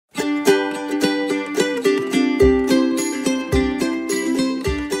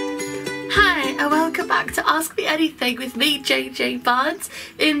Ask Me Anything with me, JJ Barnes.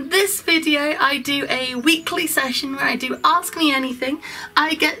 In this video I do a weekly session where I do Ask Me Anything.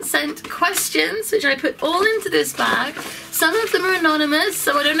 I get sent questions which I put all into this bag. Some of them are anonymous,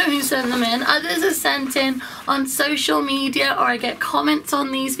 so I don't know who sent them in. Others are sent in on social media, or I get comments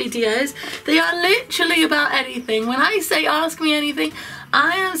on these videos. They are literally about anything. When I say Ask Me Anything,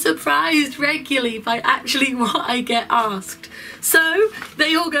 I am surprised regularly by actually what I get asked. So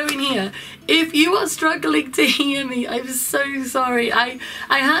they all go in here. If you are struggling to hear me, I'm so sorry. I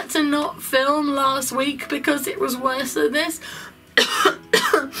had to not film last week because it was worse than this.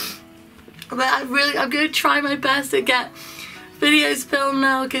 But I'm going to try my best to get videos filmed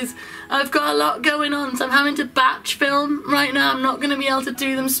now because I've got a lot going on, so I'm having to batch film right now. I'm not going to be able to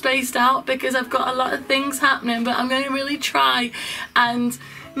do them spaced out because I've got a lot of things happening, but I'm going to really try and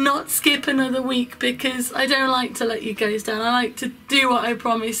not skip another week because I don't like to let you guys down. I like to do what I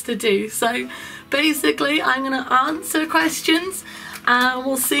promised to do. So basically I'm going to answer questions and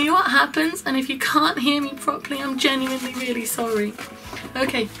we'll see what happens, and if you can't hear me properly, I'm genuinely really sorry.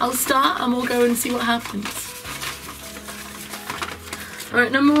 Okay, I'll start and we'll go and see what happens.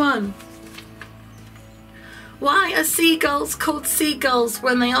 Alright, number 1. Why are seagulls called seagulls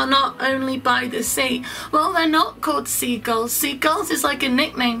when they are not only by the sea? Well, they're not called seagulls. Seagulls is like a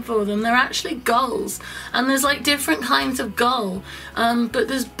nickname for them. They're actually gulls. And there's like different kinds of gull. But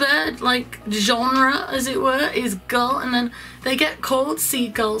this bird, like genre as it were, is gull. And then they get called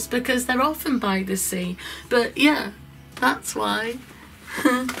seagulls because they're often by the sea. But yeah, that's why.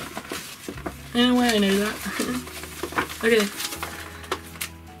 I don't know why I know that. Okay.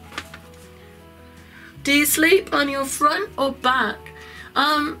 Do you sleep on your front or back?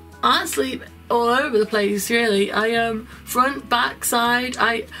 I sleep all over the place really. Front, back, side.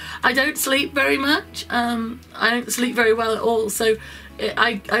 I don't sleep very much. I don't sleep very well at all, so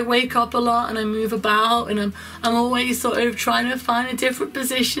I wake up a lot and I move about, and I'm always sort of trying to find a different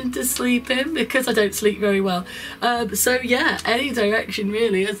position to sleep in because I don't sleep very well. So yeah, any direction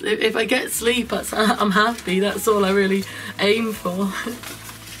really. If I get sleep, I'm happy. That's all I really aim for.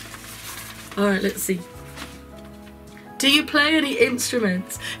 Alright, let's see. Do you play any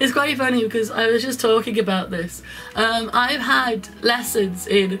instruments? It's quite funny because I was just talking about this. I've had lessons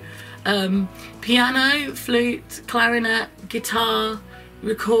in piano, flute, clarinet, guitar,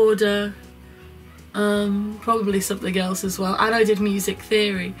 recorder, probably something else as well, and I did music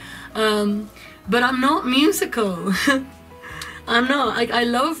theory. But I'm not musical. I'm not. I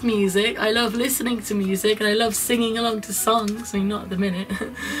love music, I love listening to music, and I love singing along to songs. I mean, not at the minute,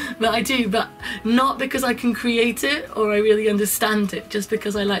 but I do, but not because I can create it or I really understand it, just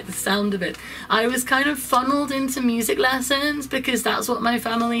because I like the sound of it. I was kind of funneled into music lessons because that's what my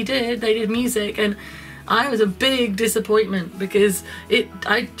family did. They did music, and I was a big disappointment because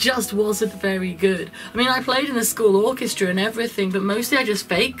I just wasn't very good. I mean, I played in the school orchestra and everything, but mostly I just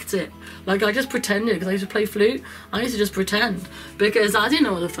faked it. Like, I just pretended, because I used to play flute. I used to just pretend because I didn't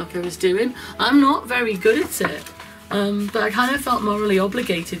know what the fuck I was doing. I'm not very good at it, but I kind of felt morally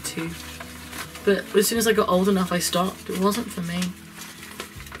obligated to. But as soon as I got old enough, I stopped. It wasn't for me.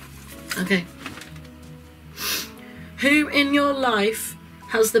 Okay. Who in your life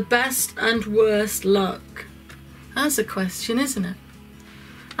has the best and worst luck? That's a question, isn't it?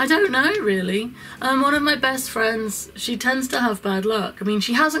 I don't know really. One of my best friends, she tends to have bad luck. I mean,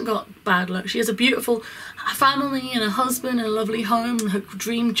 she hasn't got bad luck. She has a beautiful family and a husband and a lovely home and her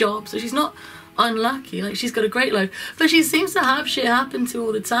dream job, so she's not unlucky. Like, she's got a great life, but she seems to have shit happen to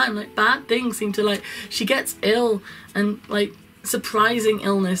all the time. Like, bad things seem to, like, she gets ill and like surprising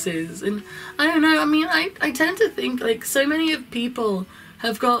illnesses, and I don't know. I mean, I tend to think like so many of people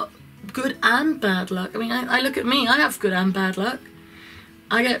have got good and bad luck. I mean, I look at me, I have good and bad luck.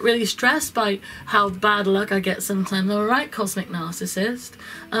 I get really stressed by how bad luck I get sometimes. I'm a right cosmic narcissist.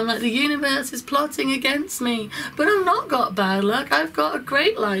 I'm like, the universe is plotting against me. But I've not got bad luck. I've got a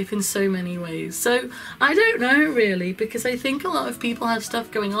great life in so many ways. So I don't know really, because I think a lot of people have stuff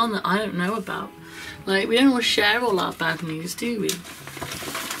going on that I don't know about. Like, we don't all share all our bad news, do we?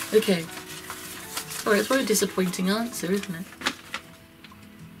 Okay. Sorry, it's quite a disappointing answer, isn't it?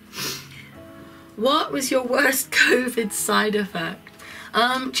 What was your worst COVID side effect?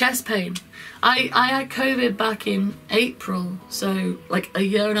 Chest pain. I had COVID back in April, so like a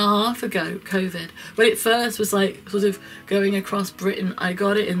year and a half ago, COVID. When it first was like sort of going across Britain, I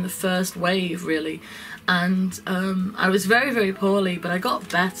got it in the first wave really. And I was very, very poorly, but I got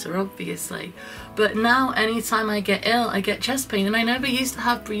better obviously. But now anytime I get ill, I get chest pain, and I never used to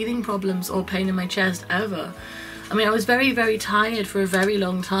have breathing problems or pain in my chest ever. I mean, I was very, very tired for a very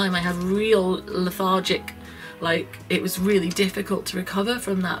long time. I had real lethargic, like, it was really difficult to recover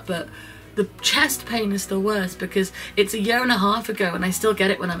from that, but The chest pain is the worst because it's 1.5 years ago and I still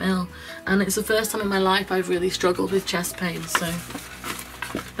get it when I'm ill. And it's the first time in my life I've really struggled with chest pain, so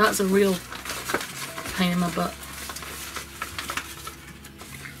that's a real pain in my butt.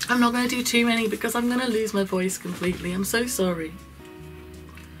 I'm not going to do too many because I'm going to lose my voice completely. I'm so sorry.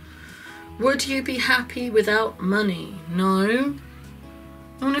 Would you be happy without money? No.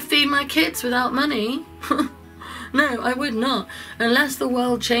 I want to feed my kids without money? No, I would not. Unless the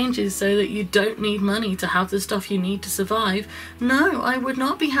world changes so that you don't need money to have the stuff you need to survive. No, I would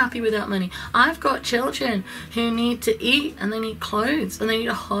not be happy without money. I've got children who need to eat and they need clothes and they need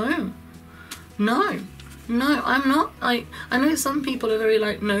a home. No, I'm not. I know some people are very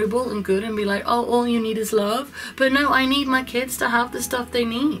like noble and good and be like, oh, all you need is love. But no, I need my kids to have the stuff they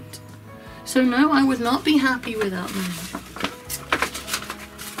need. So no, I would not be happy without money.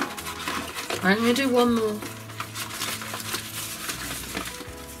 Right, I'm going to do one more.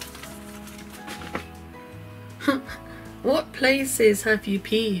 What places have you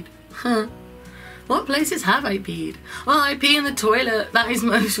peed? What places have I peed? Well, I pee in the toilet. That is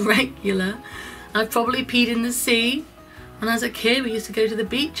most regular. I've probably peed in the sea. And as a kid, we used to go to the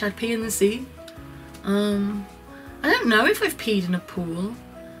beach. I'd pee in the sea. I don't know if I've peed in a pool.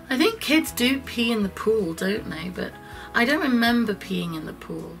 I think kids do pee in the pool, don't they? But I don't remember peeing in the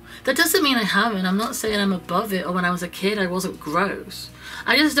pool. That doesn't mean I haven't. I'm not saying I'm above it or when I was a kid I wasn't gross.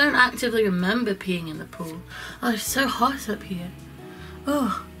 I just don't actively remember peeing in the pool. Oh, it's so hot up here.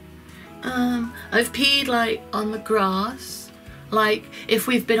 Oh. I've peed like on the grass. Like if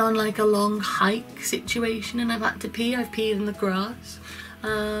we've been on like a long hike situation and I've had to pee, I've peed in the grass.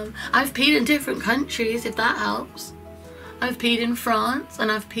 I've peed in different countries, if that helps. I've peed in France,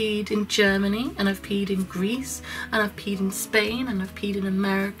 and I've peed in Germany, and I've peed in Greece, and I've peed in Spain, and I've peed in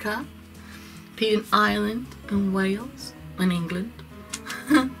America, peed in Ireland, and Wales, and England.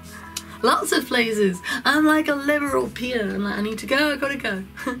 Lots of places. I'm like a liberal peer. I'm like, I need to go, I gotta go.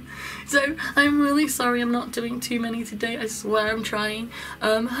 So I'm really sorry I'm not doing too many today. I swear I'm trying.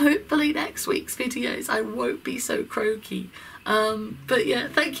 Hopefully next week's videos I won't be so croaky. But yeah,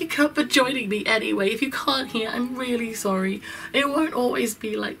 thank you for joining me anyway. If you can't hear, I'm really sorry. It won't always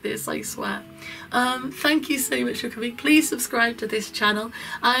be like this, I swear. Thank you so much for coming. Please subscribe to this channel.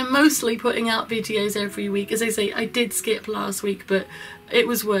 I'm mostly putting out videos every week. As I say, I did skip last week, but it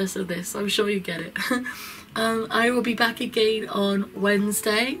was worse than this. I'm sure you get it. I will be back again on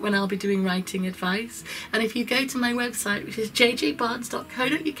Wednesday when I'll be doing writing advice. And if you go to my website, which is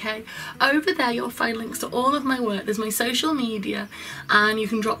jjbarnes.co.uk, over there you'll find links to all of my work. There's my social media, and you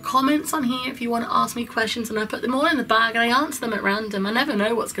can drop comments on here if you want to ask me questions, and I put them all in the bag and I answer them at random. I never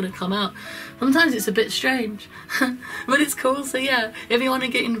know what's going to come out. Sometimes it's a bit strange, but it's cool. So yeah, if you want to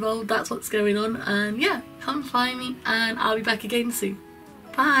get involved, that's what's going on. And yeah, come find me and I'll be back again soon.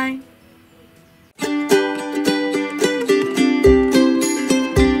 Bye.